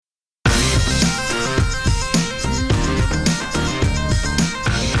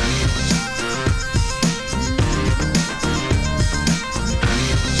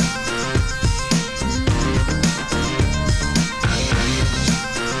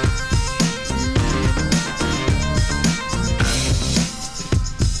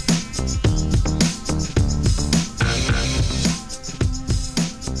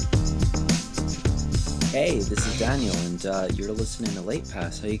Hey, this is Daniel, and you're listening to Late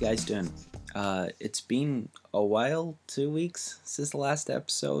Pass. How you guys doing? It's been a while, 2 weeks since the last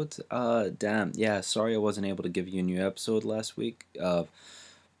episode. Damn, yeah, sorry I wasn't able to give you a new episode last week.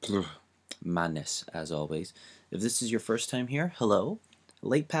 Madness, as always. If this is your first time here, hello.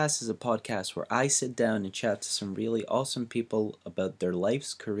 Late Pass is a podcast where I sit down and chat to some really awesome people about their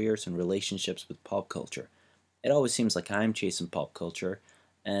lives, careers, and relationships with pop culture. It always seems like I'm chasing pop culture,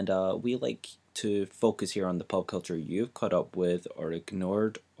 and we like to focus here on the pop culture you've caught up with, or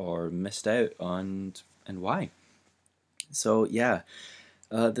ignored, or missed out on, and why. So, yeah,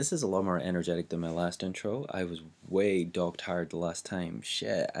 this is a lot more energetic than my last intro. I was way dog tired the last time.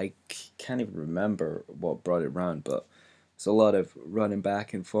 Shit, can't even remember what brought it round, but it's a lot of running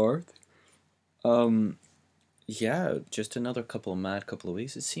back and forth. Um, yeah, just another couple of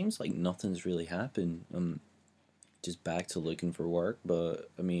weeks. It seems like nothing's really happened. Just back to looking for work.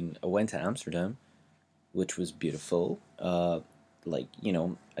 But I mean, I went to Amsterdam, which was beautiful. I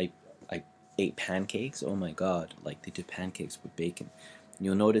ate pancakes. Oh my god, like they do pancakes with bacon.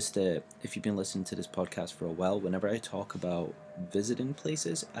 You'll notice that if you've been listening to this podcast for a while, whenever I talk about visiting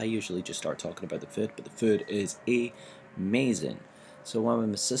places, I usually just start talking about the food. But the food is amazing. So I went with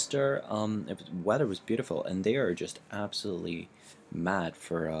my sister. Weather was beautiful, and they are just absolutely mad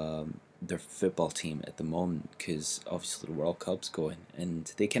for their football team at the moment because obviously the World Cup's going,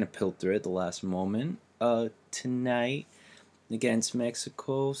 and they kind of pulled through at the last moment. Tonight against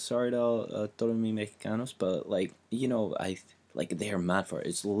Mexico. Sorry to todos mis mexicanos, but I like they are mad for it.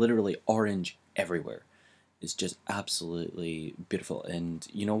 It's literally orange everywhere. It's just absolutely beautiful. And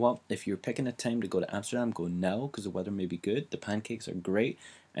you know what? If you're picking a time to go to Amsterdam, go now because the weather may be good. The pancakes are great,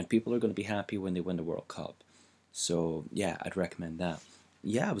 and people are going to be happy when they win the World Cup. So yeah, I'd recommend that.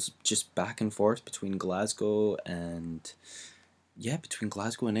 Yeah, I was just back and forth between Glasgow and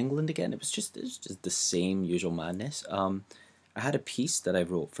England again. It was just the same usual madness. I had a piece that I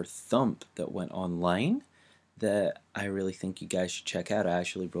wrote for Thump that went online that I really think you guys should check out. I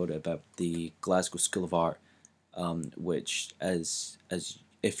actually wrote it about the Glasgow School of Art, which, as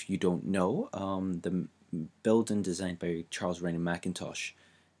if you don't know, the building designed by Charles Rennie Mackintosh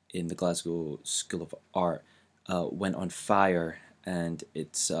in the Glasgow School of Art went on fire, and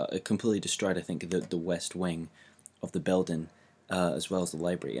it completely destroyed, I think, the West Wing of the building, as well as the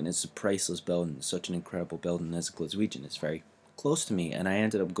library. And it's a priceless building, such an incredible building. As a Glaswegian, it's very close to me, and I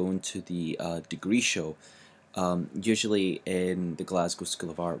ended up going to the degree show. Usually in the Glasgow School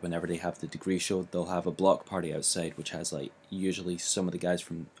of Art, whenever they have the degree show, they'll have a block party outside, which has like usually some of the guys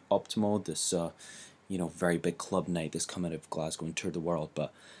from Optimo, this very big club night that's come out of Glasgow and toured the world.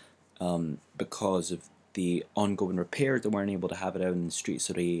 But because of the ongoing repairs, they weren't able to have it out in the street,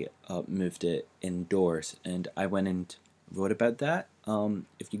 so they moved it indoors. And I went and wrote about that.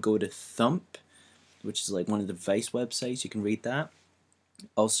 If you go to Thump, which is like one of the Vice websites, you can read that.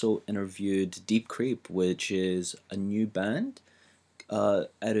 Also interviewed Deep Creep, which is a new band out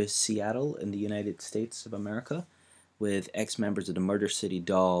of Seattle in the United States of America, with ex-members of the Murder City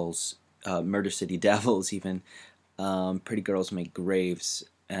Dolls, Murder City Devils even, Pretty Girls Make Graves,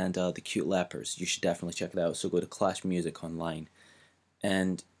 and the Cute Lepers. You should definitely check it out. So go to Clash Music online.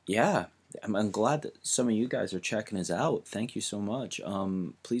 And yeah, I'm glad that some of you guys are checking us out. Thank you so much.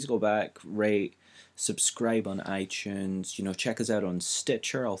 Please go back, rate, subscribe on iTunes. Check us out on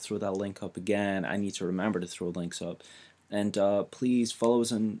Stitcher. I'll throw that link up again. I need to remember to throw links up. And please follow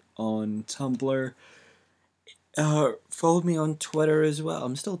us on Tumblr. Follow me on Twitter as well.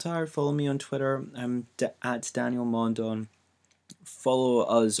 I'm still tired. Follow me on Twitter. I'm at Daniel Mondon. Follow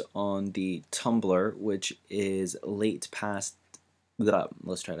us on the Tumblr, which is late past.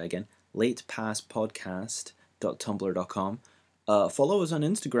 Let's try that again. latepasspodcast.tumblr.com. Follow us on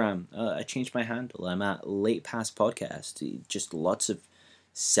Instagram. I changed my handle. I'm at Late Pass Podcast. Just lots of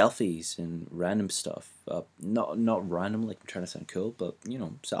selfies and random stuff. Not random like I'm trying to sound cool, but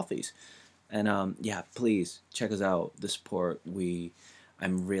selfies. And yeah, please check us out. The support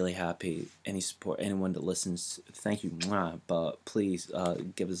I'm really happy. Any support, anyone that listens, thank you. Mwah. But please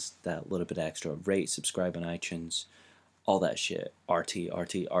give us that little bit extra. Rate, subscribe on iTunes, all that shit. RT,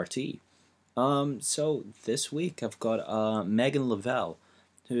 RT, RT. So this week I've got Megan Lavelle,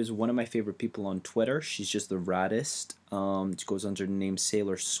 who is one of my favorite people on Twitter. She's just the raddest. She goes under the name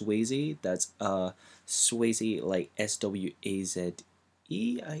Sailor Swayze. That's Swayze like SWAZE.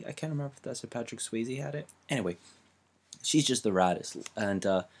 I can't remember if that's how Patrick Swayze had it. Anyway, she's just the raddest, and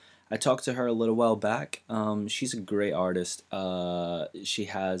I talked to her a little while back. She's a great artist. She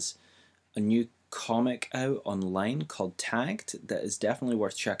has a new comic out online called Tagged that is definitely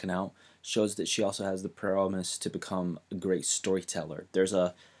worth checking out. Shows that she also has the promise to become a great storyteller. There's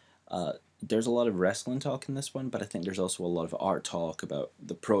a there's a lot of wrestling talk in this one, but I think there's also a lot of art talk about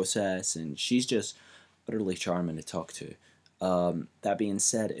the process, and she's just utterly charming to talk to. That being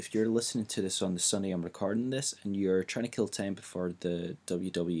said, if you're listening to this on the Sunday I'm recording this and you're trying to kill time before the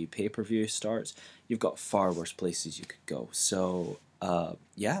WWE pay per view starts, you've got far worse places you could go. So,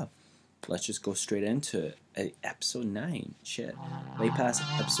 yeah, let's just go straight into it. Episode 9. Shit. Way past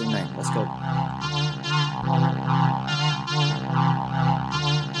episode 9. Let's go.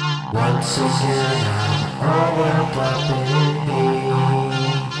 Once again, I'm all worked up in me.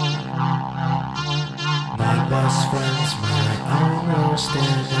 My best friend's my own worst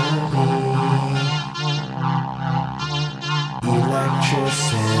enemy.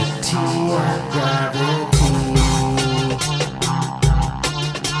 Electricity and gravity.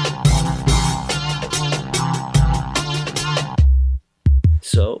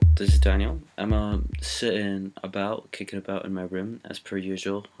 So, this is Daniel. I'm sitting about, kicking about in my room, as per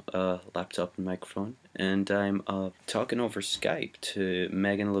usual, laptop and microphone, and I'm talking over Skype to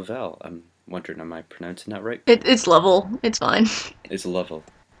Megan Lavelle. I'm wondering, am I pronouncing that right? It's Lovell. It's fine. It's Lovell.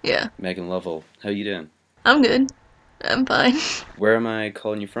 Yeah. Megan Lovell. How you doing? I'm good. I'm fine. Where am I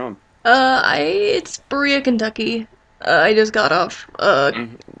calling you from? It's Berea, Kentucky. I just got off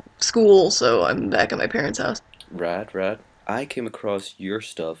school, so I'm back at my parents' house. Rad. I came across your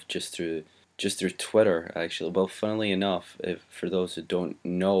stuff just through Twitter, actually. Well, funnily enough, for those who don't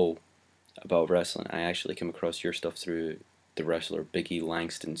know about wrestling, I actually came across your stuff through the wrestler Biggie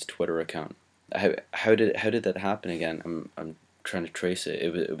Langston's Twitter account. How did that happen again? I'm trying to trace it.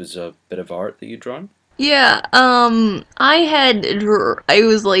 It was a bit of art that you drawn. Yeah. I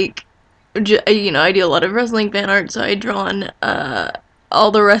was like, I do a lot of wrestling fan art, so I drawn all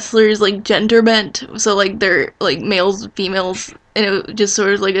the wrestlers like gender bent, so like they're like males, females, and it just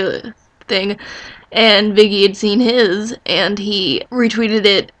sort of like a thing. And Biggie had seen his, and he retweeted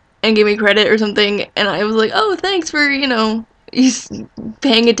it and gave me credit or something, and I was like, oh, thanks for he's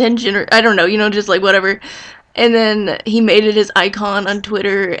paying attention, or I don't know, just like whatever. And then he made it his icon on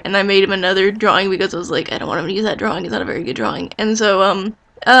Twitter, and I made him another drawing because I was like, I don't want him to use that drawing. It's not a very good drawing. And so,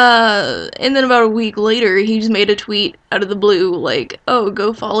 and then about a week later, he just made a tweet out of the blue, like, oh,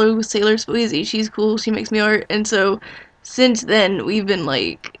 go follow Sailor Squeezy. She's cool. She makes me art. And so, since then, we've been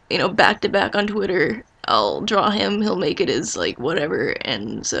like, back to back on Twitter. I'll draw him. He'll make it as like whatever.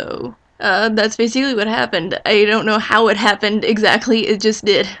 And so, that's basically what happened. I don't know how it happened exactly. It just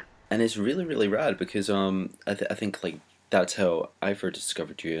did. And it's really, really rad because I think like that's how I first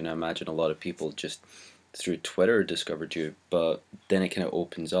discovered you, and I imagine a lot of people just through Twitter discovered you. But then it kind of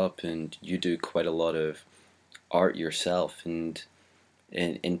opens up, and you do quite a lot of art yourself. And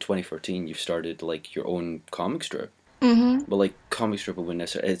in 2014, you started like your own comic strip. Mm-hmm. Well, like comic strip wouldn't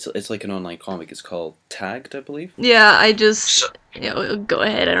necessarily. It's like an online comic. It's called Tagged, I believe. Yeah, I just go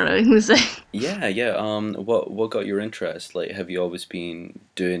ahead. I don't know anything to say. Yeah. What got your interest? Like, have you always been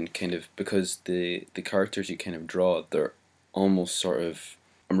doing kind of because the characters you kind of draw, they're almost sort of.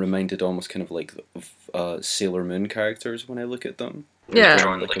 I'm reminded almost kind of like of Sailor Moon characters when I look at them. Yeah.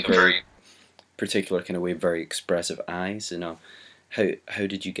 They're like a very particular kind of way, very expressive eyes. How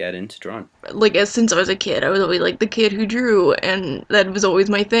did you get into drawing? Like since I was a kid, I was always like the kid who drew, and that was always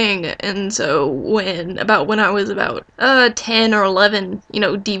my thing. And so when I was about 10 or 11,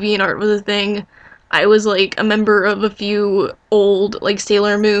 DeviantArt was a thing. I was like a member of a few old like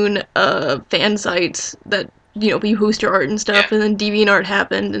Sailor Moon fan sites that you post your art and stuff, and then DeviantArt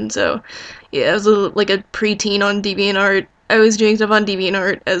happened, and so yeah, I was like a preteen on DeviantArt. I was doing stuff on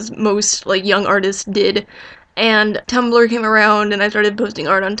DeviantArt as most like young artists did. And Tumblr came around, and I started posting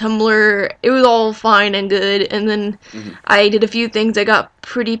art on Tumblr. It was all fine and good, and then I did a few things that got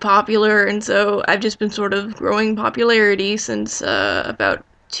pretty popular, and so I've just been sort of growing popularity since about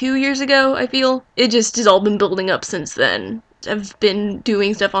 2 years ago, I feel. It just has all been building up since then. I've been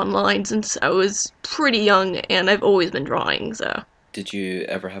doing stuff online since I was pretty young, and I've always been drawing, so. Did you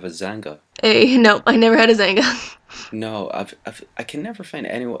ever have a Zanga? No, I never had a Zanga. No, I can never find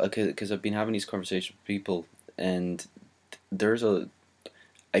anyone because I've been having these conversations with people, and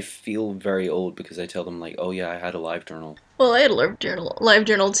I feel very old because I tell them like, oh yeah, I had a live journal. Well, I had a live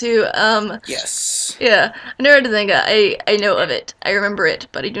journal too. Yes. Yeah, I never had a Zanga. I know of it. I remember it,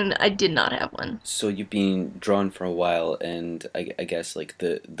 but I did not have one. So you've been drawn for a while, and I guess like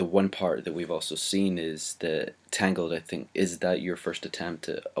the one part that we've also seen is the Tangled. I think is that your first attempt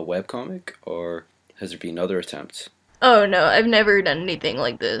at a webcomic, or has there been other attempts? Oh no, I've never done anything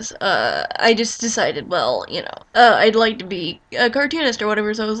like this. I just decided, well, I'd like to be a cartoonist or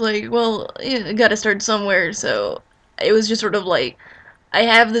whatever, so I was like, well, gotta start somewhere, so it was just sort of like, I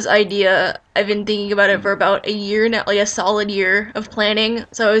have this idea. I've been thinking about it for about a year now, like a solid year of planning.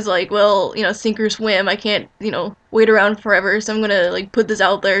 So I was like, well, sink or swim. I can't, wait around forever. So I'm gonna like put this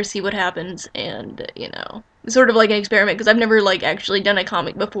out there, see what happens, and it's sort of like an experiment because I've never like actually done a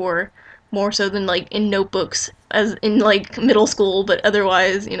comic before, more so than like in notebooks as in like middle school, but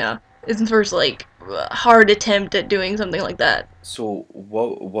otherwise, it's the first like hard attempt at doing something like that. So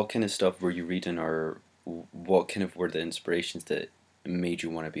what kind of stuff were you reading, or what kind of were the inspirations that made you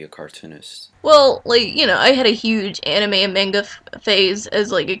want to be a cartoonist? Well, like, I had a huge anime and manga phase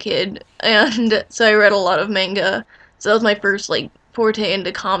as like a kid, and so I read a lot of manga. So that was my first like forte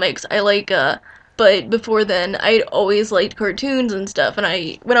into comics. But before then, I'd always liked cartoons and stuff,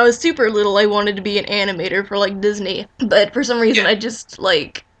 and when I was super little, I wanted to be an animator for like Disney. But for some reason, I just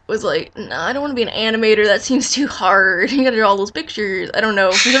like was like, no, I don't want to be an animator. That seems too hard. You gotta draw all those pictures. I don't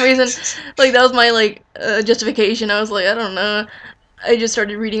know. For some reason, like that was my like justification. I was like, I don't know. I just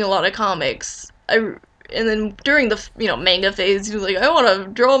started reading a lot of comics. And then during the manga phase, he was like, I want to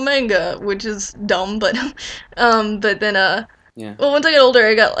draw manga, which is dumb, but but then Yeah. well, once I got older,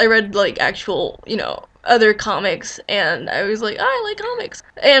 I read like actual other comics, and I was like, I like comics.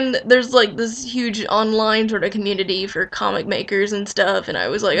 And there's like this huge online sort of community for comic makers and stuff, and I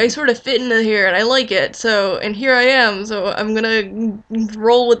was like, I sort of fit into here, and I like it. So and here I am. So I'm gonna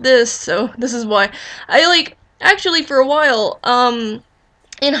roll with this. So this is why I like. Actually, for a while,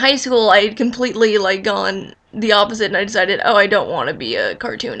 in high school, I had completely like gone the opposite, and I decided, oh, I don't want to be a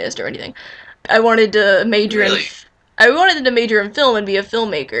cartoonist or anything. I wanted to major in. Really? I wanted to major in film and be a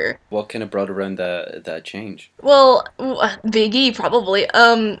filmmaker. What kind of brought around that change? Well, Big E probably.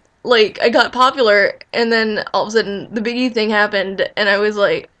 Like I got popular, and then all of a sudden the Big E thing happened, and I was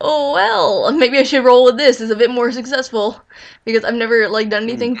like, oh well, maybe I should roll with this. It's a bit more successful because I've never like done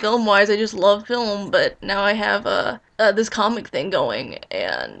anything film wise. I just love film, but now I have this comic thing going,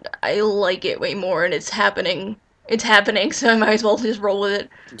 and I like it way more, and it's happening. It's happening, so I might as well just roll with it.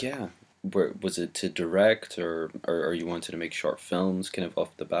 Yeah. Was it to direct, or you wanted to make short films kind of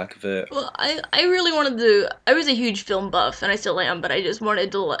off the back of it? Well, I really wanted to. I was a huge film buff, and I still am, but I just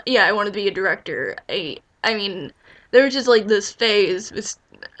wanted to. Yeah, I wanted to be a director. I mean, there was just like this phase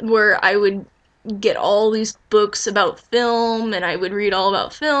where I would get all these books about film, and I would read all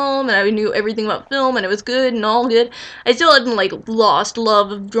about film, and I knew everything about film, and it was good and all good. I still hadn't like lost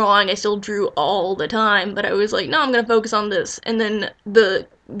love of drawing. I still drew all the time, but I was like, no, I'm gonna focus on this. And then the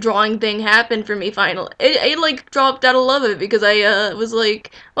drawing thing happened for me finally. I like dropped out of love of it because I was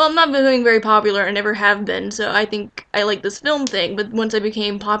like, well, I'm not becoming very popular. I never have been, so I think I like this film thing. But once I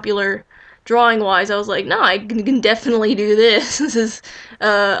became popular drawing wise, I was like, no, I can definitely do this. This is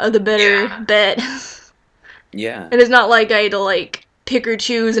the better bet. Yeah. And it's not like I had to like pick or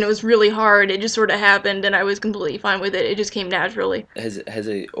choose and it was really hard. It just sort of happened and I was completely fine with it. It just came naturally. Has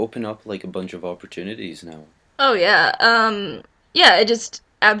it opened up like a bunch of opportunities now? Oh yeah. Yeah, it just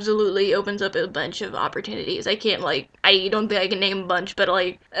absolutely opens up a bunch of opportunities. I can't like I don't think I can name a bunch, but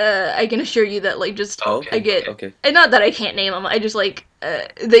like I can assure you that like just Okay. I get Okay. and not that I can't name them. I just like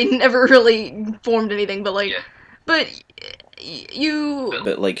they never really formed anything, but like Yeah. but you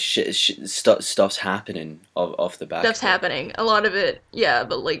But like stuff's happening off the back. stuff's of it. happening. A lot of it, yeah,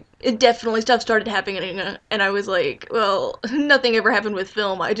 but like it definitely stuff started happening, and I was like, well, nothing ever happened with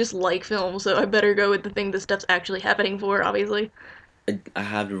film. I just like film, so I better go with the thing that stuff's actually happening for. Obviously. I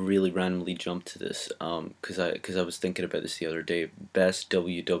had to really randomly jump to this because I was thinking about this the other day. Best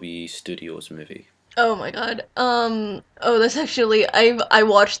WWE Studios movie. Oh my god. Oh, that's actually I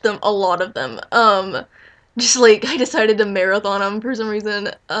watched them a lot of them. Just like I decided to marathon them for some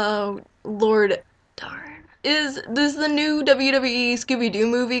reason. Lord, darn. Is this the new WWE Scooby Doo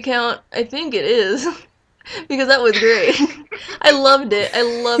movie count? I think it is. Because that was great. I loved it. I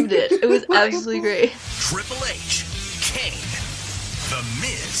loved it. It was absolutely great. Triple H, Kane, The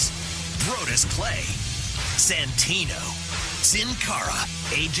Miz, Brodus Clay, Santino, Sin Cara,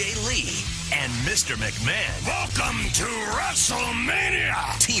 AJ Lee, and Mr. McMahon. Welcome to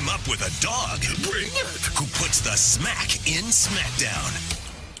WrestleMania! Team up with a dog, bring it, who puts the smack in SmackDown.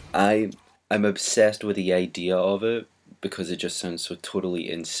 I'm obsessed with the idea of it because it just sounds so totally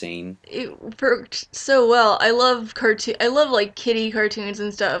insane. It worked so well. I love cartoon. I love like kitty cartoons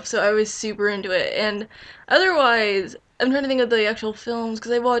and stuff, so I was super into it. And otherwise, I'm trying to think of the actual films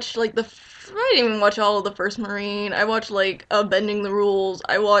because I watched like I didn't even watch all of the First Marine. I watched like Bending the Rules.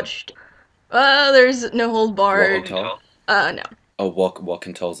 I watched there's No Hold Walk and Barred. Tall. No. Oh, Walk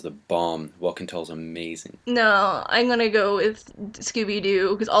and Tall's the bomb. Walk and Tall's amazing. No, I'm gonna go with Scooby Doo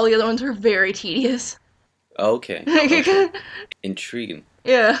because all the other ones were very tedious. Okay. Okay. Intriguing.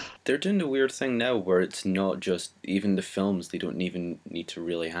 Yeah. They're doing the weird thing now where it's not just even the films, they don't even need to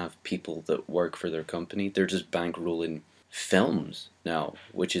really have people that work for their company. They're just bankrolling films now,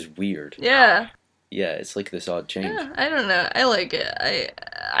 which is weird. Yeah. Yeah, it's like this odd change. Yeah, I don't know. I like it.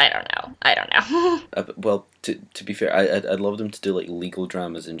 I don't know. I don't know. Well, to be fair, I'd love them to do like legal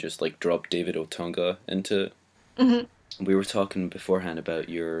dramas and just like drop David Otunga into it. Mhm. We were talking beforehand about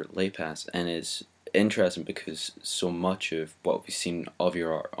your lay pass, and it's interesting because so much of what we've seen of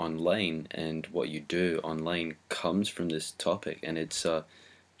your art online and what you do online comes from this topic, and it's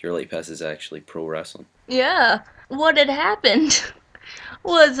your late pass is actually pro wrestling. Yeah. What had happened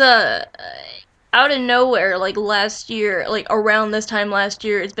was out of nowhere, like last year, like around this time last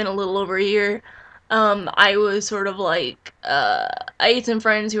year, it's been a little over a year. I was sort of like, I had some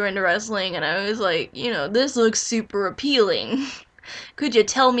friends who were into wrestling, and I was like, this looks super appealing. Could you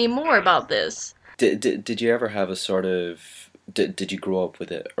tell me more about this? Did you ever have a sort of did you grow up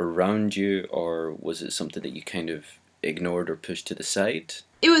with it around you, or was it something that you kind of ignored or pushed to the side?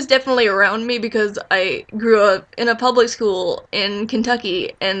 It was definitely around me because I grew up in a public school in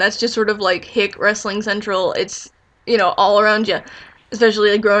Kentucky, and that's just sort of like hick wrestling central. It's, all around you,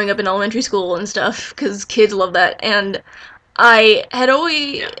 especially like growing up in elementary school and stuff, because kids love that. And I had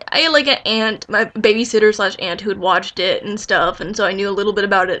like an aunt, my babysitter slash aunt, who had watched it and stuff, and so I knew a little bit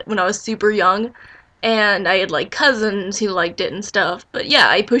about it when I was super young. And I had like cousins who liked it and stuff. But yeah,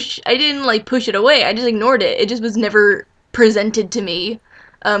 I didn't like push it away. I just ignored it. It just was never presented to me,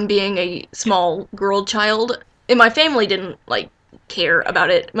 being a small girl child. And my family didn't like care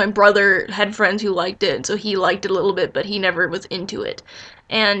about it. My brother had friends who liked it, so he liked it a little bit, but he never was into it.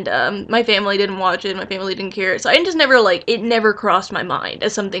 And my family didn't watch it. My family didn't care. So I just never like it never crossed my mind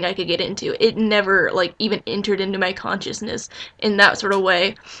as something I could get into. It never like even entered into my consciousness in that sort of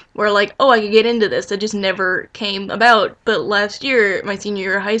way, where like, oh, I could get into this. It just never came about. But last year, my senior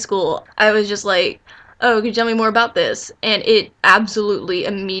year of high school, I was just like, oh, could you tell me more about this? And it absolutely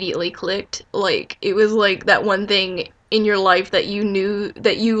immediately clicked. Like, it was like that one thing in your life that you knew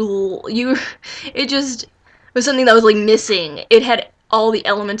that it just was something that was like missing. It had all the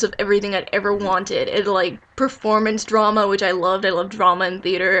elements of everything I'd ever wanted. It like performance drama, which I loved. I loved drama in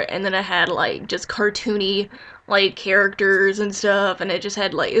theater, and then it had like just cartoony like characters and stuff, and it just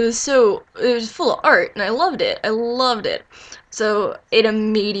had like it was full of art, and I loved it. I loved it. So it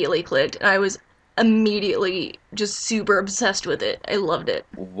immediately clicked, and I was immediately just super obsessed with it. I loved it.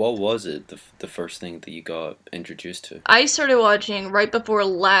 What was it the first thing that you got introduced to? I started watching right before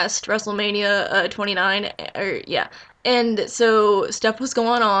last WrestleMania 29, or yeah. And so stuff was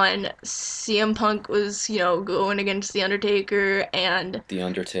going on. CM Punk was, going against The Undertaker, and The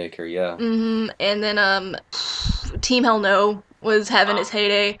Undertaker, yeah. and then Team Hell No was having its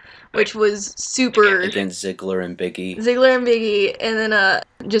heyday, which was super. Against Ziggler and Biggie. Ziggler and Biggie, and then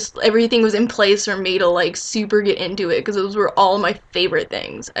just everything was in place for me to like super get into it because those were all my favorite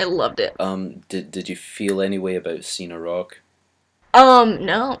things. I loved it. Did you feel any way about Cena Rock?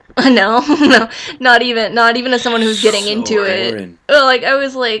 No, no, not even as someone who's getting So into it. boring. Well, like I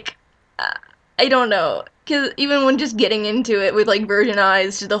was like, I don't know, because even when just getting into it with like virgin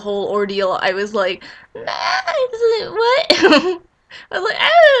eyes to the whole ordeal, I was like, nah, what? I was like,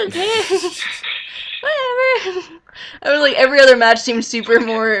 I don't care. Whatever. I was like, every other match seemed super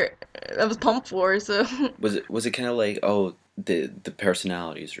more. I was pumped for, so. Was it kind of like, oh, the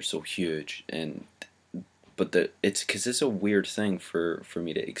personalities are so huge, and but it's because it's a weird thing for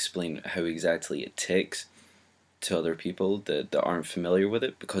me to explain how exactly it takes to other people that aren't familiar with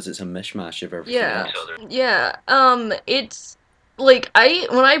it, because it's a mishmash of everything Yeah. else. Yeah. It's like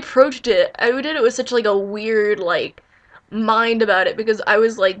when I approached it, I did it with such like a weird like mind about it because I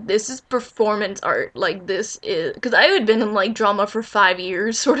was like, this is performance art. Like this is because I had been in like drama for 5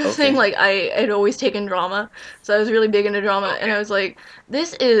 years, sort of thing. Okay. Like I had always taken drama, so I was really big into drama, and I was like,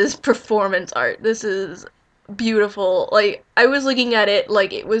 this is performance art. This is beautiful. Like I was looking at it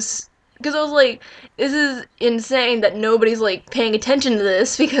like it was because I was like, this is insane that nobody's like paying attention to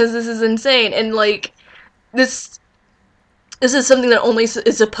this because this is insane, and like this this is something that only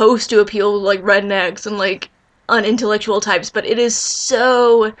is supposed to appeal to like rednecks and like unintellectual types, but it is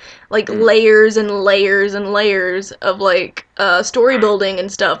so like layers and layers and layers of like story building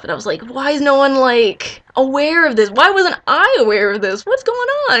and stuff, and I was like, why is no one like aware of this? Why wasn't I aware of this? What's going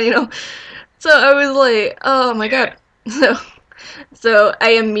on? So I was like, oh my god. So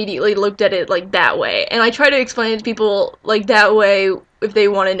I immediately looked at it like that way, and I try to explain it to people like that way if they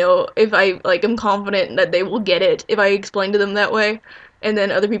want to know if I like am confident that they will get it if I explain to them that way. and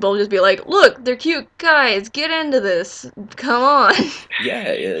then other people will just be like, look, they're cute guys, get into this, come on.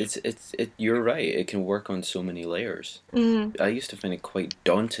 Yeah, you're right. It can work on so many layers. Mm. I used to find it quite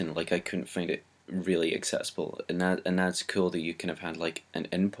daunting, like I couldn't find it really accessible, and that's cool that you kind of had like an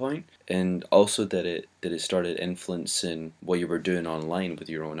endpoint, and also that it started influencing what you were doing online with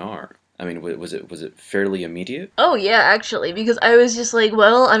your own art. I mean, was it fairly immediate? Oh yeah, actually, because I was just like,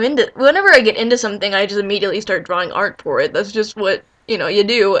 well, whenever I get into something, I just immediately start drawing art for it. That's just what, you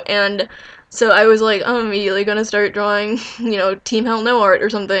do. And so I was like, I'm immediately gonna start drawing, Team Hell No art or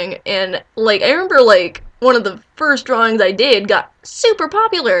something. And like I remember like one of the first drawings I did got super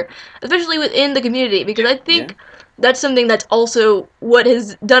popular, especially within the community, because I Yeah. think that's something that's also what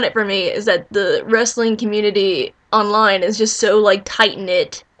has done it for me, is that the wrestling community online is just so like tight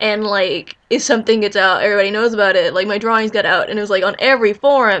knit, and like if something gets out, everybody knows about it. Like my drawings got out and it was like on every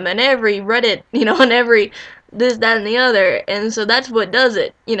forum and every Reddit, on every this, that, and the other. And so that's what does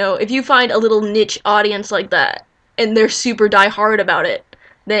it. If you find a little niche audience like that and they're super die hard about it,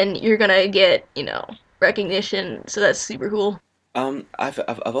 then you're gonna get, recognition. So that's super cool. I've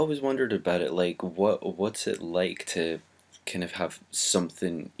always wondered about it. Like, what's it like to kind of have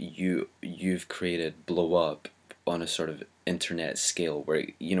something you've created blow up on a sort of internet scale, where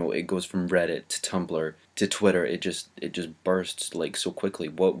it goes from Reddit to Tumblr to Twitter. It just bursts like so quickly.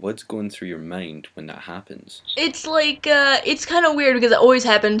 What's going through your mind when that happens? It's like, it's kind of weird because it always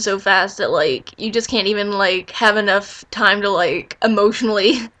happens so fast that, like, you just can't even, like, have enough time to, like,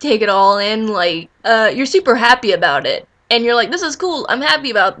 emotionally take it all in. Like, you're super happy about it. And you're like, this is cool, I'm happy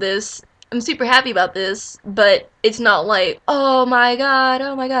about this. I'm super happy about this, but it's not like, oh my god,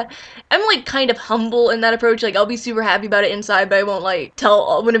 oh my god. I'm like kind of humble in that approach. Like I'll be super happy about it inside, but I won't like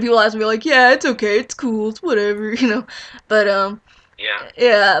tell when people ask me like, yeah, it's okay, it's cool, it's whatever, But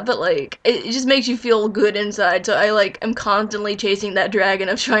yeah, but like it just makes you feel good inside. So I like I'm constantly chasing that dragon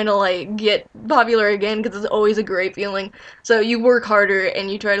of trying to like get popular again because it's always a great feeling. So you work harder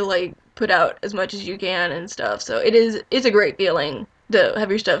and you try to like put out as much as you can and stuff. So it's a great feeling to have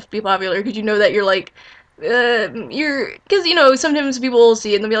your stuff be popular because you know that you're like you're because sometimes people will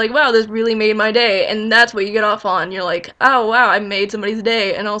see it and they'll be like, wow, this really made my day, and that's what you get off on. You're like, oh wow, I made somebody's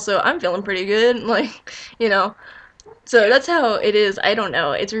day, and also I'm feeling pretty good, like you know. So that's how it is. I don't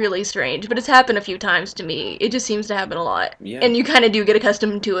know. It's really strange, but it's happened a few times to me. It just seems to happen a lot. Yeah. And you kind of do get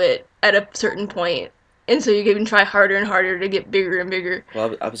accustomed to it at a certain point. And so you can try harder and harder to get bigger and bigger.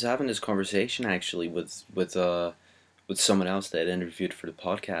 Well, I was having this conversation actually with someone else that I interviewed for the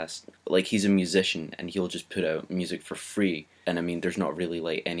podcast. Like, he's a musician and he'll just put out music for free. And I mean, there's not really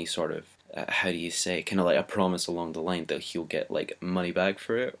like any sort of how do you say, kind of like a promise along the line that he'll get like money back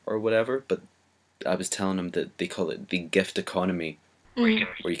for it or whatever. But I was telling him that they call it the gift economy, Mm.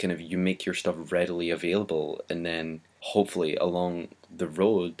 where you make your stuff readily available, and then hopefully along the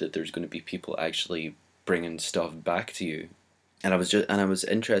road that there's going to be people actually bringing stuff back to you. And I was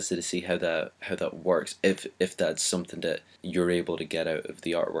interested to see how that works, if that's something that you're able to get out of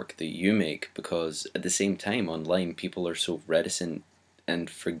the artwork that you make, because at the same time online people are so reticent and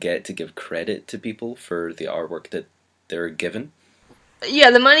forget to give credit to people for the artwork that they're given.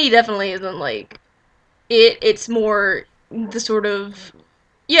 Yeah, the money definitely isn't like it's more the sort of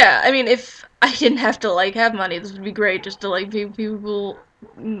yeah. I mean, if I didn't have to like have money, this would be great just to like people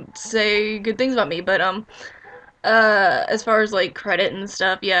say good things about me. But as far as like credit and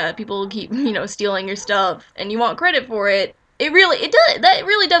stuff, yeah, people keep stealing your stuff, and you want credit for it. It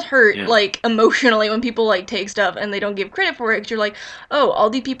really does hurt Yeah. like emotionally when people like take stuff and they don't give credit for it because you're like, oh, all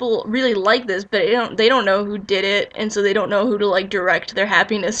these people really like this, but they don't know who did it, and so they don't know who to like direct their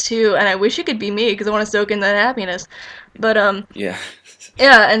happiness to. And I wish it could be me because I want to soak in that happiness, but Yeah.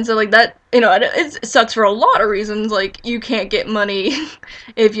 yeah, and so like that, it sucks for a lot of reasons. Like you can't get money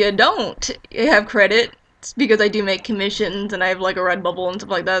if you don't have credit. It's because I do make commissions and I have like a Redbubble and stuff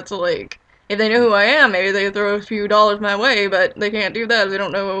like that. So like, if they know who I am, maybe they throw a few dollars my way. But they can't do that if they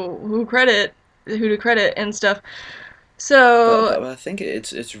don't know who to credit and stuff. But So I think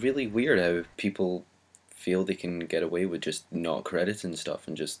it's really weird how people feel they can get away with just not crediting stuff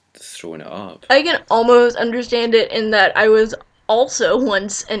and just throwing it up. I can almost understand it in that I was also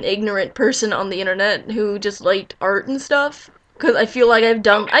once an ignorant person on the internet who just liked art and stuff. Because I feel like I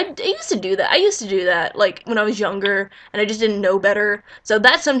used to do that. I used to do that, like, when I was younger, and I just didn't know better. So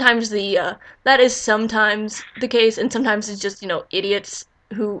that is sometimes the case, and sometimes it's just, idiots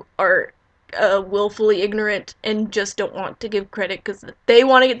who are, willfully ignorant and just don't want to give credit because they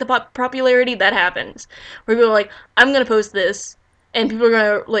want to get the popularity. That happens. Where people are like, I'm gonna post this, and people are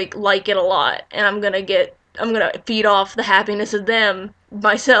gonna like it a lot, and I'm gonna feed off the happiness of them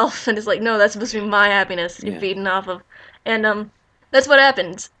myself, and it's like, no, that's supposed to be my happiness you're Yeah. feeding off of. And That's what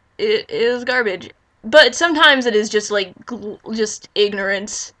happens. It is garbage. But sometimes it is just like just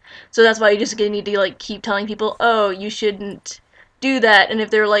ignorance. So that's why you just need to like keep telling people, "Oh, you shouldn't do that." And if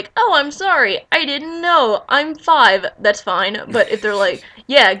they're like, "Oh, I'm sorry. I didn't know. I'm 5." That's fine. But if they're like,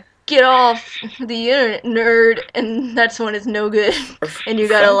 "Yeah, get off the internet, nerd," and that's when it's no good. And you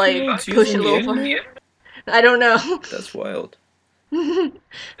gotta like 5-year-olds push it using a the little far. internet? I don't know. That's wild. It's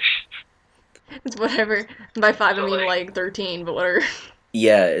whatever. By 5 I mean like 13, but whatever.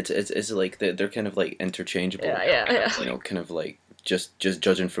 Yeah, it's like they're kind of like interchangeable. Yeah. You know, kind of like just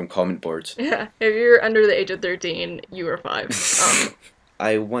judging from comment boards. Yeah, if you're under the age of 13, you are 5.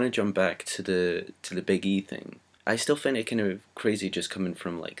 I want to jump back to the Big E thing. I still find it kind of crazy just coming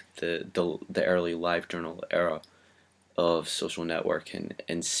from like the early live journal era of social networking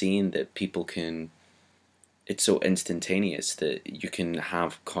and seeing that people can. It's so instantaneous that you can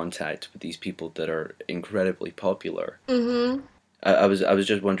have contact with these people that are incredibly popular. Mm-hmm. I was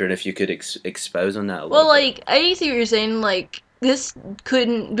just wondering if you could expound on that a Well, little bit. like, I see what you're saying, like, this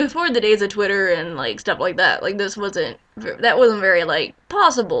couldn't, before the days of Twitter and, like, stuff like that, like, that wasn't very, like,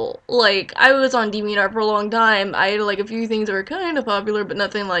 possible. Like, I was on DeviantArt for a long time, I had, like, a few things that were kind of popular, but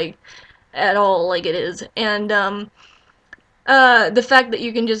nothing, like, at all like it is. And, the fact that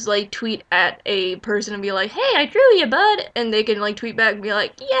you can just like tweet at a person and be like, "Hey, I drew you, bud," and they can like tweet back and be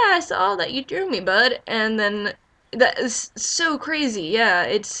like, "Yeah, I saw that you drew me, bud," and then that is so crazy. Yeah,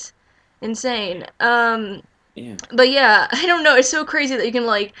 it's insane. Yeah. But yeah, I don't know. It's so crazy that you can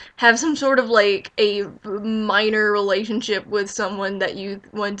like have some sort of like a minor relationship with someone that you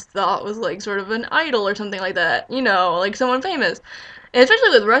once thought was like sort of an idol or something like that. You know, like someone famous, and especially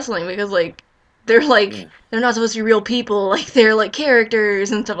with wrestling because like they're like Yeah. they're not supposed to be real people. Like they're like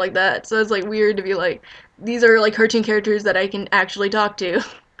characters and stuff like that. So it's like weird to be like these are like cartoon characters that I can actually talk to.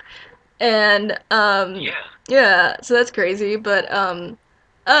 And yeah, so that's crazy, but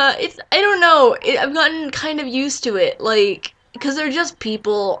it's I don't know. I've gotten kind of used to it, like because they're just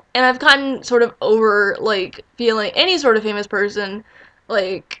people, and I've gotten sort of over like feeling any sort of famous person,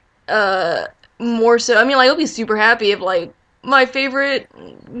 like more so. I mean, like I'll be super happy if like my favorite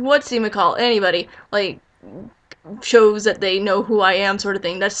what's call anybody like shows that they know who I am, sort of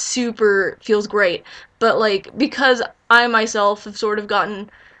thing. That super feels great, but like because I myself have sort of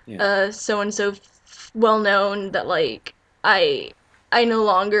gotten Yeah. so and so well known that like I I no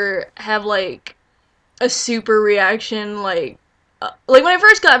longer have like a super reaction like when I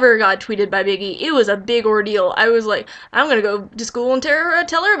first ever got tweeted by Biggie, it was a big ordeal. I was like, I'm gonna go to school and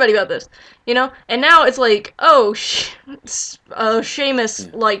tell everybody about this, you know. And now it's like, oh, Seamus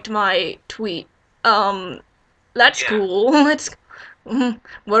Yeah. liked my tweet. That's cool. That's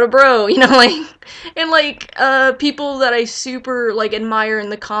what a bro, you know, like and like people that I super like admire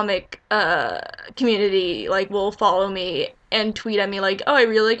in the comic community like will follow me and tweet at me like, "Oh, I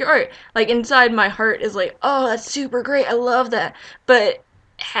really like your art." Like inside my heart is like, "Oh, that's super great. I love that." But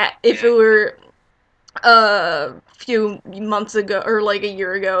if it were a few months ago or like a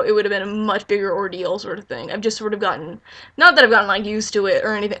year ago, it would have been a much bigger ordeal sort of thing. I've just sort of gotten not that I've gotten like used to it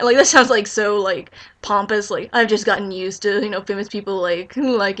or anything. Like that sounds like so like pompous. Like I've just gotten used to, you know, famous people like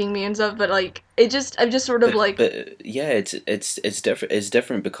liking me and stuff, but like I've just sort of like Yeah, it's different. It's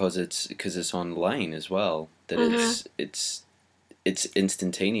different because it's online as well. That mhm. it's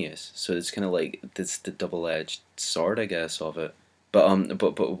instantaneous. So it's kind of like this the double edged sword, I guess, of it. But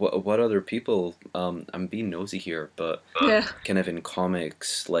what other people? I'm being nosy here, but Yeah. kind of in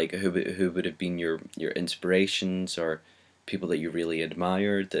comics, like who would have been your inspirations or people that you really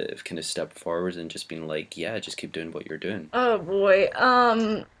admired that have kind of stepped forward and just been like, yeah, just keep doing what you're doing. Oh boy.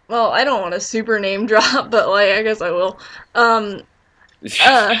 Well, I don't want to super name drop, but like I guess I will. Um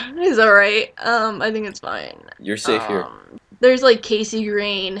it's alright. I think it's fine. You're safe here. There's like Casey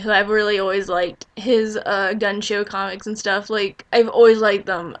Green, who I've really always liked his gun show comics and stuff. Like I've always liked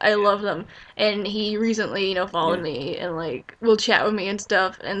them. I love them. And he recently, you know, followed Yeah. me and like will chat with me and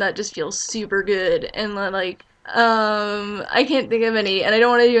stuff, and that just feels super good. And then, like I can't think of any, and I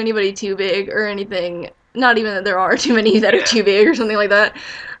don't want to do anybody too big or anything. Not even that there are too many that are too big or something like that.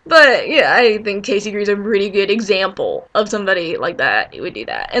 But yeah, I think Casey Green's a pretty good example of somebody like that who would do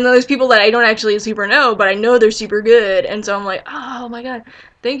that. And then there's people that I don't actually super know, but I know they're super good, and so I'm like, oh my god,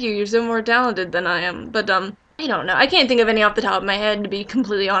 thank you, you're so more talented than I am. But I don't know. I can't think of any off the top of my head to be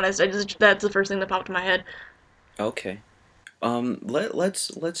completely honest. I just that's the first thing that popped in my head. Okay.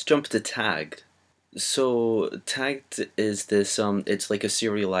 Let's jump to Tagged. So Tagged is this it's like a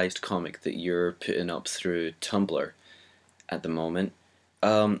serialized comic that you're putting up through Tumblr at the moment.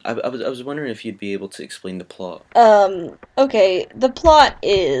 I was wondering if you'd be able to explain the plot Okay, the plot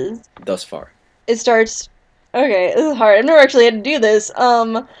is thus far. it starts Okay, this is hard. I've never actually had to do this. Oh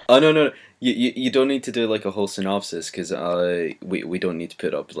no. You don't need to do like a whole synopsis because we don't need to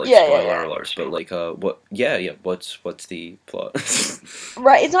put up like spoiler Yeah. alerts. But like what yeah what's the plot?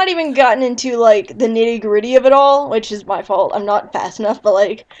 Right, it's not even gotten into like the nitty gritty of it all, which is my fault. I'm not fast enough, but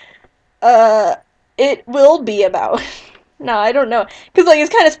like, uh, it will be about. No, I don't know, cause like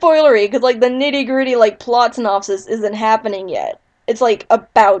it's kind of spoilery, cause like the nitty gritty like plot synopsis isn't happening yet. It's like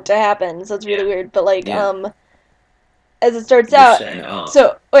about to happen, so it's really weird. But like, Yeah, as it starts you're out, setting it up.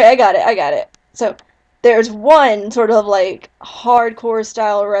 so wait, I got it. So there's one sort of like hardcore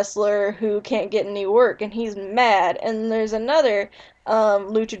style wrestler who can't get any work and he's mad, and there's another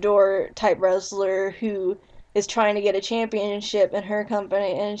luchador type wrestler who is trying to get a championship in her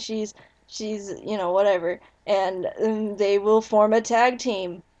company, and she's whatever, and they will form a tag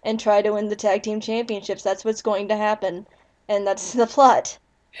team and try to win the tag team championships. That's what's going to happen, and that's the plot.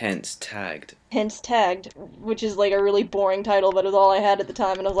 Hence tagged. Hence tagged, which is like a really boring title, but it was all I had at the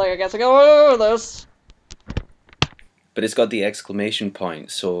time, and I was like, I guess I go this. But it's got the exclamation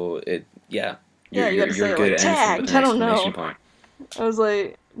point, so it yeah. Yeah, you gotta say You're it good like at anything tagged. with an I don't exclamation know. point. I was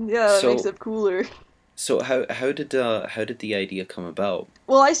like, yeah, that makes So it cooler. so how did the idea come about?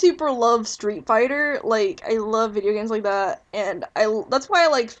 Well, I super love Street Fighter. Like, I love video games like that, and that's why I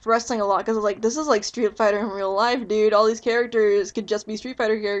like wrestling a lot, because like this is like Street Fighter in real life, dude. All these characters could just be Street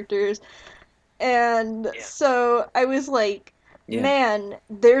Fighter characters, and so I was like, Yeah. man,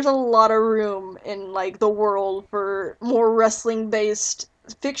 there's a lot of room in like the world for more wrestling based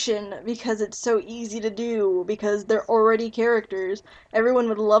fiction because it's so easy to do because they're already characters. Everyone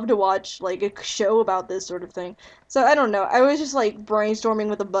would love to watch like a show about this sort of thing. So I don't know. I was just like brainstorming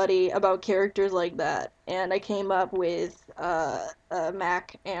with a buddy about characters like that, and I came up with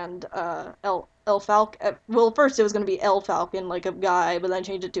Mac and El Falcon. Well, first it was gonna be El Falcon, like a guy, but then I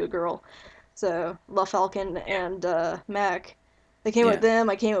changed it to a girl. So La Falcon and Mac, they came up with Yeah. them.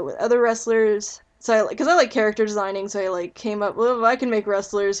 I came up with other wrestlers. So I because I like character designing, so I like came up. Well, if I can make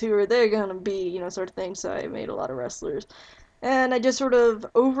wrestlers, who are they gonna be? Sort of thing. So I made a lot of wrestlers, and I just sort of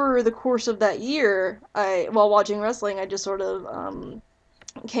over the course of that year, while watching wrestling, I just sort of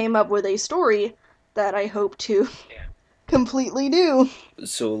came up with a story that I hope to completely do.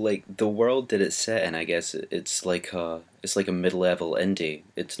 So like the world that it's set in, I guess it's like a mid-level indie.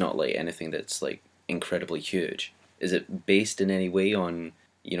 It's not like anything that's like incredibly huge. Is it based in any way on,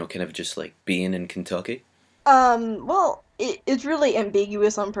 kind of just like being in Kentucky? Well, it's really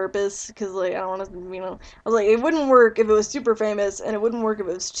ambiguous on purpose because, like, I don't want to, I was like, it wouldn't work if it was super famous, and it wouldn't work if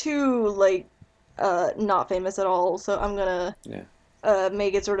it was too, like, not famous at all. So I'm gonna, Yeah.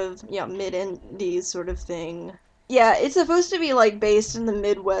 make it sort of, mid-indies sort of thing. Yeah, it's supposed to be, like, based in the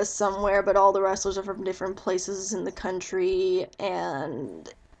Midwest somewhere, but all the wrestlers are from different places in the country, and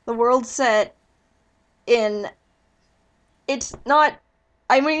the world's set in it's not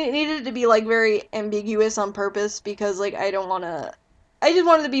I mean it needed to be like very ambiguous on purpose because like I just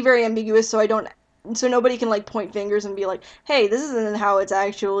wanted to be very ambiguous so I don't so nobody can like point fingers and be like, "Hey, this isn't how it's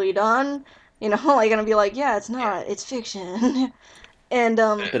actually done." Like gonna be like, "Yeah, it's not. It's fiction." And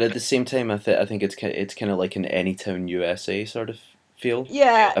But at the same time, I think it's kind of like an Anytown USA sort of feel.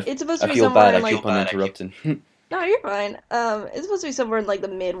 yeah, it's supposed I to be feel somewhere bad. in I like keep on interrupting. no, you're fine. It's supposed to be somewhere in like the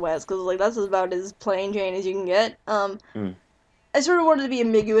Midwest because like that's about as plain Jane as you can get. Mm, I sort of wanted to be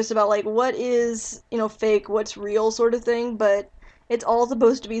ambiguous about like what is, fake, what's real sort of thing, but it's all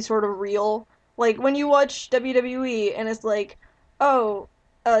supposed to be sort of real. Like when you watch WWE and it's like, oh,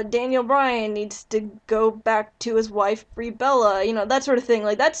 Daniel Bryan needs to go back to his wife Brie Bella, that sort of thing.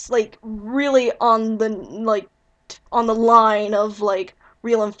 Like that's like really on the line of like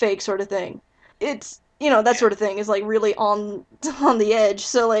real and fake sort of thing. It's that sort of thing is like really on on the edge.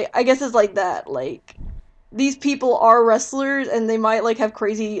 So like I guess it's like that. Like these people are wrestlers and they might like have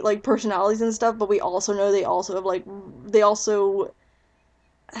crazy like personalities and stuff, but we also know they also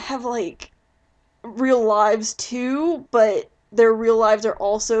have like real lives too, but their real lives are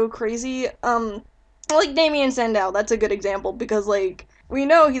also crazy. Like Damien Sandow, that's a good example because like we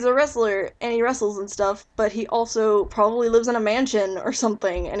know he's a wrestler and he wrestles and stuff, but he also probably lives in a mansion or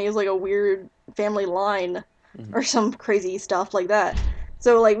something and he has like a weird family line mhm. or some crazy stuff like that.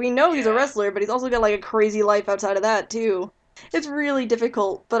 So like we know he's a wrestler, but he's also got like a crazy life outside of that too. It's really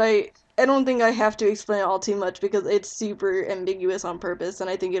difficult, but I don't think I have to explain it all too much because it's super ambiguous on purpose and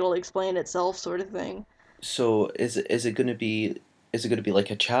I think it'll explain itself sort of thing. So is it gonna be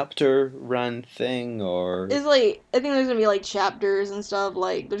like a chapter run thing or It's like I think there's gonna be like chapters and stuff,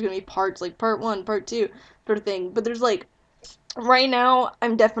 like there's gonna be parts like part one, part two, sort of thing. But there's like Right now,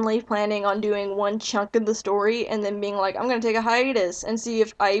 I'm definitely planning on doing one chunk of the story and then being like, I'm gonna take a hiatus and see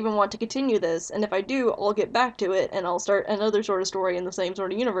if I even want to continue this. And if I do, I'll get back to it and I'll start another sort of story in the same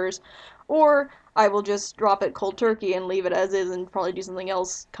sort of universe. Or I will just drop it cold turkey and leave it as is and probably do something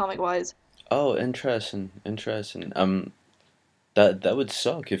else comic wise. Oh, interesting, interesting. That would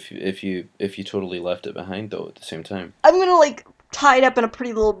suck if you totally left it behind though at the same time. I'm gonna like tie it up in a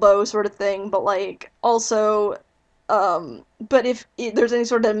pretty little bow sort of thing, but like also, but if there's any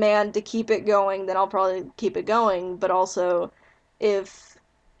sort of demand to keep it going, then I'll probably keep it going. But also, if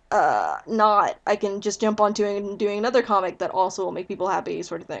not, I can just jump onto it and doing another comic that also will make people happy,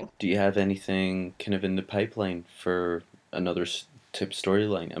 sort of thing. Do you have anything kind of in the pipeline for another type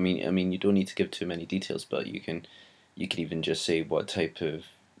storyline? I mean, you don't need to give too many details, but you can even just say what type of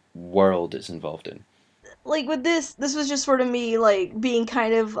world it's involved in. Like with this was just sort of me like being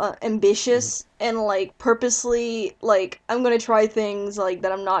kind of Mhm. ambitious and like purposely like I'm gonna try things like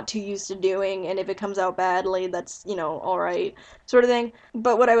that I'm not too used to doing, and if it comes out badly, that's all right, sort of thing.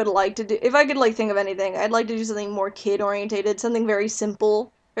 But what I would like to do, if I could like think of anything, I'd like to do something more kid orientated, something very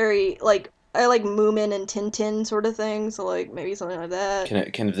simple, very like I like Moomin and Tintin sort of thing, so like maybe something like that.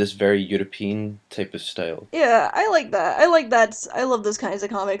 Kind of this very European type of style. Yeah, I like that. I like that. I love those kinds of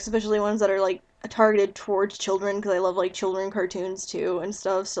comics, especially ones that are like targeted towards children because I love like children cartoons too and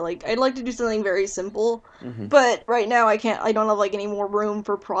stuff. So like I'd like to do something very simple, Hmm. but right now I can't. I don't have like any more room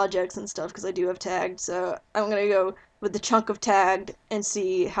for projects and stuff because I do have tagged. So I'm gonna go with the chunk of tagged and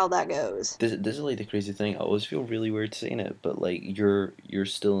see how that goes. This is like the crazy thing. I always feel really weird saying it, but like you're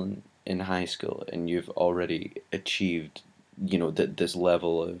still in high school and you've already achieved, this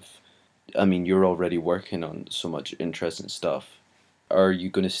level of. I mean, you're already working on so much interesting stuff. Are you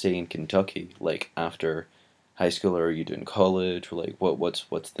going to stay in Kentucky like after high school, or are you doing college, or like what's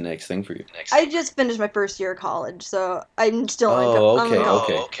the next thing for you? I just finished my first year of college, so I'm still in. Oh, I'm in okay,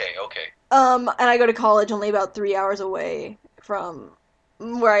 college. okay. And I go to college only about 3 hours away from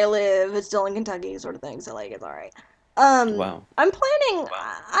where I live. It's still in Kentucky, sort of thing. So like, it's all right. Wow. I'm planning.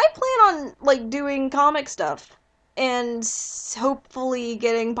 I plan on like doing comic stuff and hopefully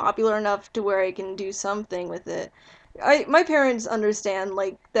getting popular enough to where I can do something with it. My parents understand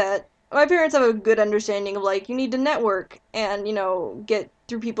like that. My parents have a good understanding of like you need to network and get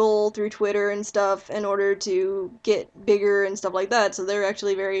through people through Twitter and stuff in order to get bigger and stuff like that. So they're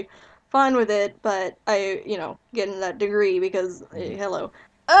actually very fine with it. But I getting that degree because Hmm. hello.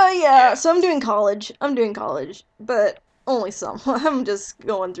 Yeah. So I'm doing college. But only some. I'm just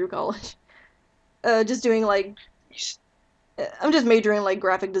going through college. Just doing like I'm just majoring like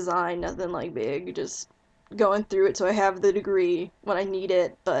graphic design, nothing like big. Just going through it so I have the degree when I need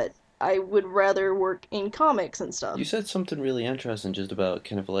it. But I would rather work in comics and You stuff. said something really interesting just about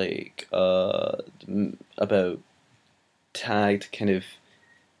kind of like about tagged kind of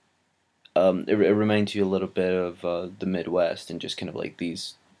it reminds you a little bit of the Midwest and just kind of like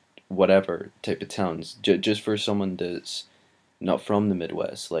these whatever type of towns. Just for someone that's not from the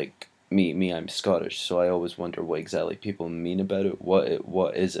Midwest, like me, I'm Scottish, so I always wonder what exactly people mean about it.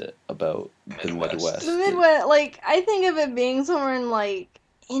 What is it about the The Midwest that Midwest, like I think of it being somewhere in like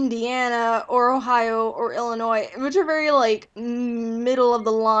Indiana or Ohio or Illinois, which are very like middle of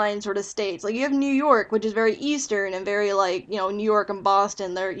the line sort of states. Like you have New York, which is very eastern and very like New York and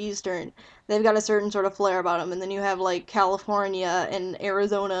Boston, they're eastern. They've got a certain sort of flair about them, and then you have like California and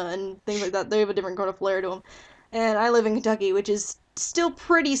Arizona and things like that. They have a different kind of flair to them. And I live in Kentucky, which is still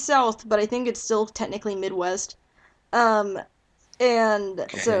pretty south, but I think it's still technically Midwest. Um, and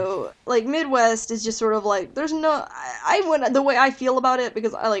okay. so like Midwest is just sort of like there's no I wouldn't the way I feel about it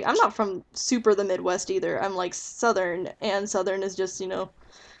because I'm not from super the Midwest either. I'm like Southern, and Southern is just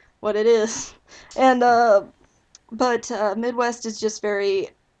what it is. And but Midwest is just very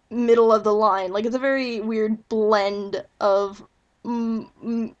middle of the line. Like it's a very weird blend of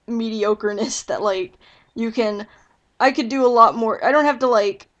mediocreness that like you can I could do a lot more. I don't have to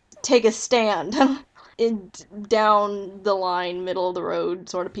like take a stand in down the line, middle of the road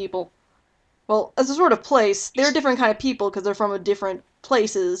sort of people. Well, as a sort of place, they're different kind of people because they're from a different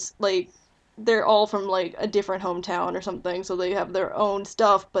places. Like they're all from like a different hometown or something, so they have their own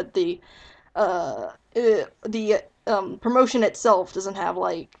stuff. But the promotion itself doesn't have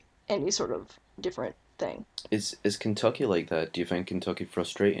like any sort of different thing. Is Kentucky like that? Do you find Kentucky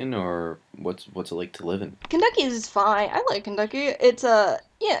frustrating, or what's it like to live in? Kentucky is fine. I like Kentucky. It's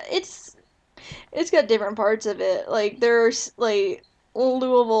yeah, it's got different parts of it. Like there's like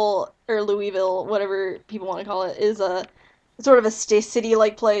Louisville or Louisville, whatever people want to call it, is a sort of a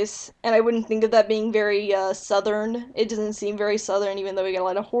city-like place, and I wouldn't think of that being very southern. It doesn't seem very southern, even though we got a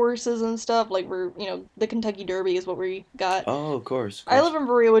lot of horses and stuff. Like we're, the Kentucky Derby is what we got. Oh, of course, of I course. live in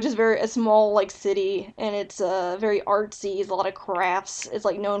Berea, which is a small like city, and it's very artsy. It's a lot of crafts. It's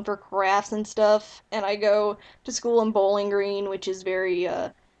like known for crafts and stuff. And I go to school in Bowling Green, which is very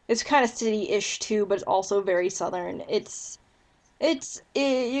it's kind of city-ish too, but it's also very southern. You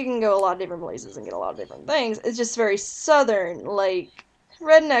can go a lot of different places and get a lot of different things. It's just very southern, like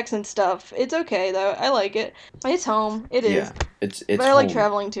rednecks and stuff. It's okay though. I like it. It's home. It is. Yeah, it's But I like home.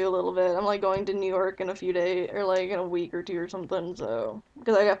 traveling too a little bit. I'm like going to New York in a few days or like in a week or two or something. So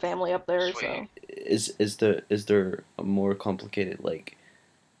because I got family up there. So Is there a more complicated like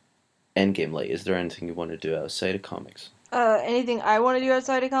end game? Like, is there anything you want to do outside of comics? anything I want to do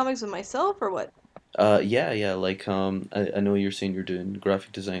outside of comics with myself or what? Yeah. Like, I know you're saying you're doing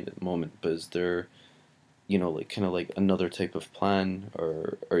graphic design at the moment, but is there, like kind of like another type of plan,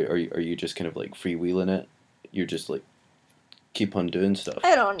 or are you just kind of like freewheeling it? You're just like keep on doing stuff.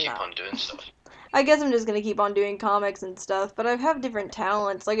 I don't know. I guess I'm just gonna keep on doing comics and stuff, but I have different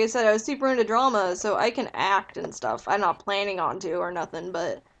talents. Like I said, I was super into drama, so I can act and stuff. I'm not planning on to or nothing,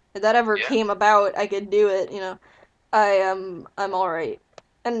 but if that ever came about, I could do it. I'm all right.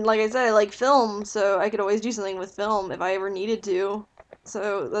 And like I said, I like film, so I could always do something with film if I ever needed to.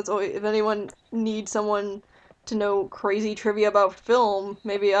 So that's always if anyone needs someone to know crazy trivia about film,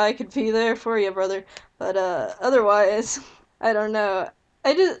 maybe I could be there for you, brother. But otherwise, I don't know.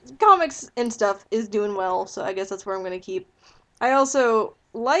 I just comics and stuff is doing well, so I guess that's where I'm gonna keep. I also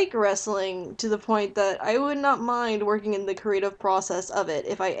like wrestling to the point that I would not mind working in the creative process of it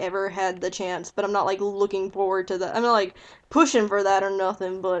if I ever had the chance, but I'm not like looking forward to that. I'm not like pushing for that or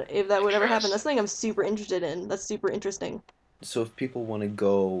nothing, but if that would ever happen, that's something I'm super interested in. That's super interesting. So if people want to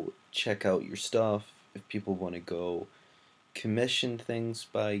go check out your stuff, if people want to go commission things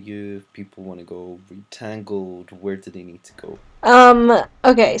by you, if people want to go read Tangled, where do they need to go?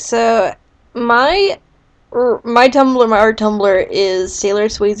 Okay, so my my Tumblr, my art Tumblr is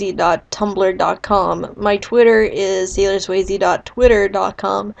sailorswayze.tumblr.com. My Twitter is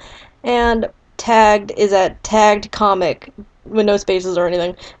sailorswayze.twitter.com. And tagged is at taggedcomic, with no spaces or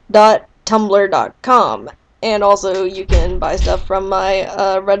anything, .tumblr.com. And also, you can buy stuff from my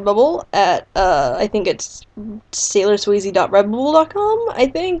Redbubble at, I think it's sailorswayze.redbubble.com, I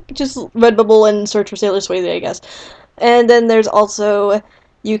think. Just Redbubble and search for Sailor Swayze, I guess. And then there's also,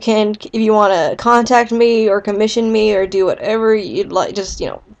 you can, if you want to contact me or commission me or do whatever you'd like, just,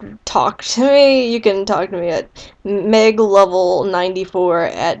 talk to me, you can talk to me at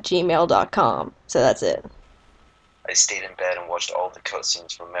meglevel94@gmail.com. So that's it. I stayed in bed and watched all the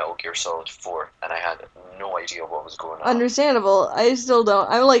cutscenes from Metal Gear Solid 4, and I had no idea what was going on. Understandable. I still don't.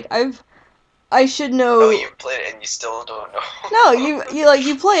 I should know. Oh, you played it and you still don't know? No, you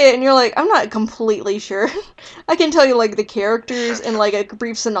play it and you're like, I'm not completely sure. I can tell you like the characters and like a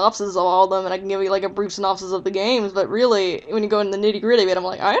brief synopsis of all of them, and I can give you like a brief synopsis of the games. But really, when you go in the nitty gritty of it, I'm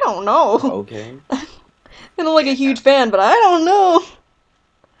like, I don't know. Okay. And I'm like a huge fan, but I don't know.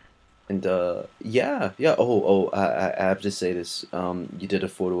 And yeah. I have to say this. You did a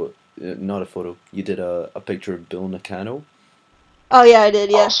photo, not a photo. You did a picture of Bill Nakano. Oh yeah, I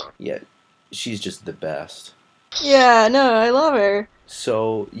did. Yeah. Awesome. Yeah, she's just the best. Yeah. No, I love her.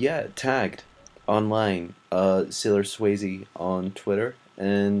 So yeah, tagged online, Sailor Swayze on Twitter,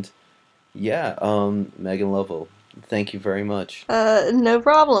 and yeah, Megan Lovell. Thank you very much. No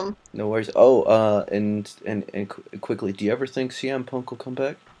problem. No worries. Oh, quickly, do you ever think CM Punk will come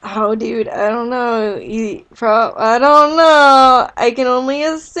back? Oh, dude, I don't know. I don't know. I can only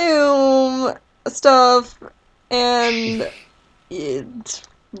assume stuff, and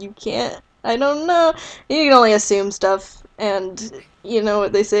you can't. I don't know. You can only assume stuff, and you know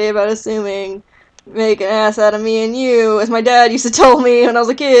what they say about assuming. Make an ass out of me and you, as my dad used to tell me when I was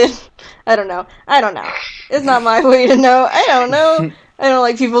a kid. I don't know. It's not my way to know. I don't know. I don't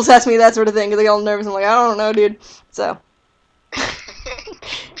like people ask me that sort of thing because they get all nervous. I'm like, I don't know, dude. So.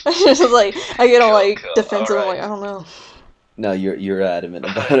 It's just like, I get all like defensive. Alright. I'm like, I don't know. No, you're adamant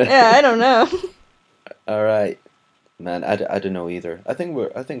about it. Yeah, I don't know. All right, man. I don't know either. I think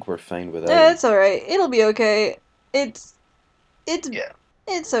we're fine without Yeah, it. it's alright. It'll be okay. It's Yeah.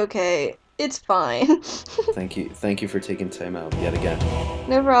 It's okay. It's fine. Thank you for taking time out yet again.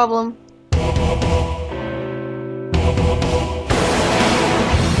 No problem.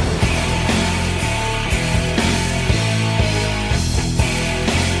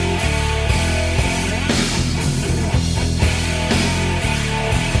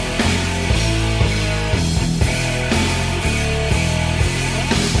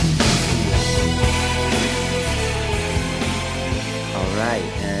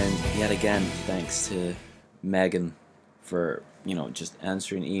 And yet again, thanks to Megan for, just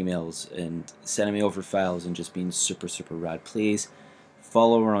answering emails and sending me over files and just being super, super rad. Please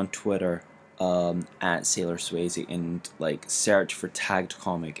follow her on Twitter at Sailor Swayze and search for Tagged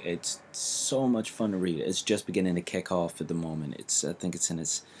Comic. It's so much fun to read. It's just beginning to kick off at the moment. I think it's in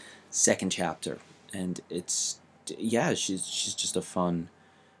its second chapter, and she's just a fun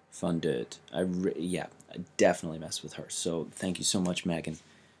dude. I definitely mess with her. So thank you so much, Megan.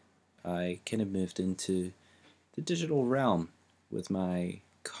 I kind of moved into the digital realm with my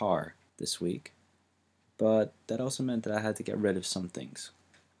car this week, but that also meant that I had to get rid of some things.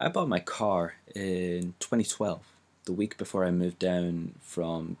 I bought my car in 2012, the week before I moved down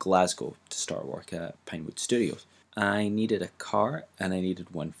from Glasgow to start work at Pinewood Studios. I needed a car, and I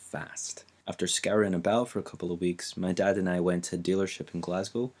needed one fast. After scouring about for a couple of weeks, my dad and I went to a dealership in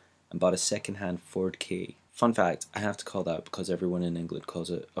Glasgow and bought a second-hand Ford Ka. Fun fact, I have to call that because everyone in England calls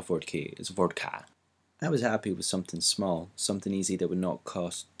it a Ford Ka. It's a Ford Ka. I was happy with something small, something easy that would not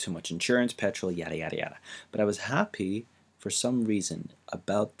cost too much insurance, petrol, yada yada yada. But I was happy for some reason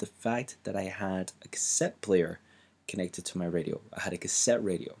about the fact that I had a cassette player connected to my radio. I had a cassette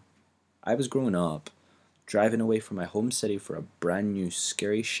radio. I was growing up, driving away from my home city for a brand new,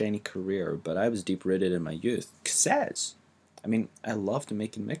 scary, shiny career, but I was deep-rooted in my youth. Cassettes! I mean, I loved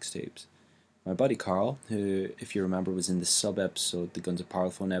making mixtapes. My buddy Carl, who, if you remember, was in the sub-episode, the Guns of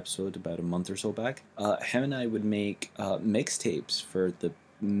Parlophone episode about a month or so back, him and I would make mixtapes for the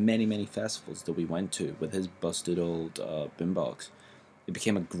many, many festivals that we went to with his busted old boombox. It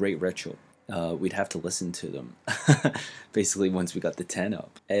became a great ritual. We'd have to listen to them, basically, once we got the 10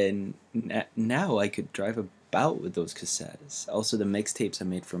 up. And now I could drive about with those cassettes. Also, the mixtapes I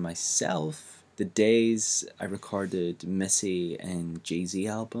made for myself, the days I recorded Missy and Jay-Z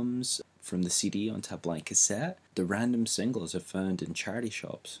albums from the CD onto a blank cassette, the random singles I found in charity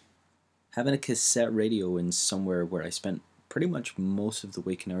shops. Having a cassette radio in somewhere where I spent pretty much most of the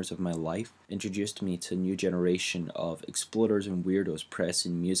waking hours of my life introduced me to a new generation of explorers and weirdos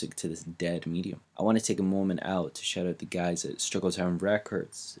pressing music to this dead medium. I want to take a moment out to shout out the guys at Struggletown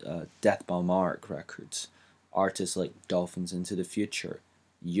Records, Death by Mark Records, artists like Dolphins Into the Future,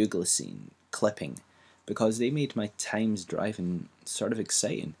 Euglycine, Clipping, because they made my times driving sort of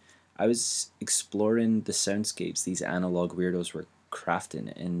exciting. I was exploring the soundscapes these analog weirdos were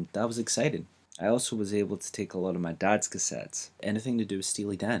crafting, and that was exciting. I also was able to take a lot of my dad's cassettes, anything to do with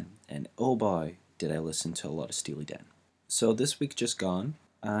Steely Dan, and oh boy, did I listen to a lot of Steely Dan. So this week just gone,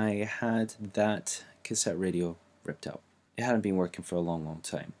 I had that cassette radio ripped out. It hadn't been working for a long, long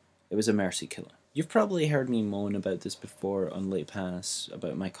time. It was a mercy killer. You've probably heard me moan about this before on Late Pass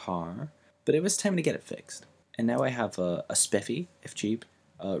about my car, but it was time to get it fixed. And now I have a spiffy, if cheap,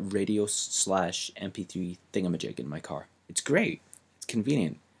 radio/MP3 thingamajig in my car. It's great. It's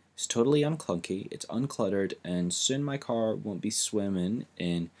convenient. It's totally unclunky, it's uncluttered, and soon my car won't be swimming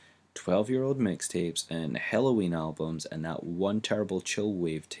in 12-year-old mixtapes and Halloween albums and that one terrible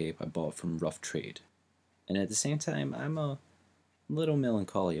Chillwave tape I bought from Rough Trade. And at the same time, I'm a little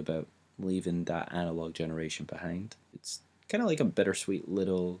melancholy about leaving that analog generation behind. It's kind of like a bittersweet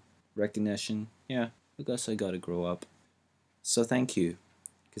little recognition. Yeah, I guess I gotta grow up. So thank you,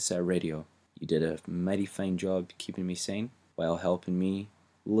 cassette radio. You did a mighty fine job keeping me sane while helping me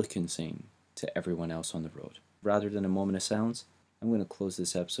look insane to everyone else on the road. Rather than a moment of silence, I'm going to close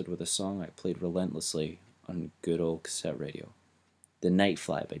this episode with a song I played relentlessly on good old cassette radio. The Night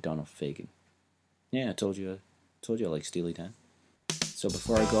Fly by Donald Fagen. Yeah, I told you I like Steely Dan. So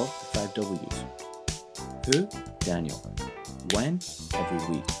before I go, the 5 W's. Who? Daniel. When? Every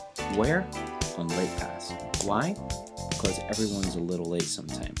week. Where? On Late Pass. Why? Because everyone's a little late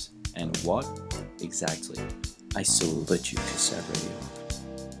sometimes. And what? Exactly. I salute you, cassette radio.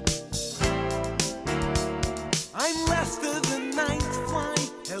 I'm Lester the Night Fly.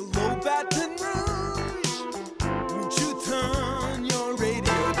 Hello, Baton Rouge. Won't you turn your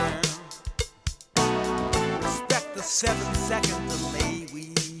radio down? Respect the 7-second delay we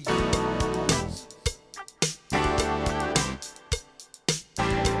use.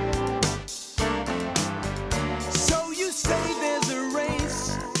 So you say there's a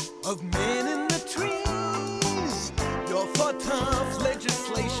race of men in the trees. You're for tough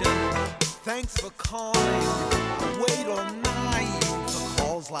legislation. Thanks for calling. I wait all night for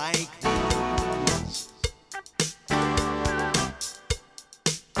calls like these.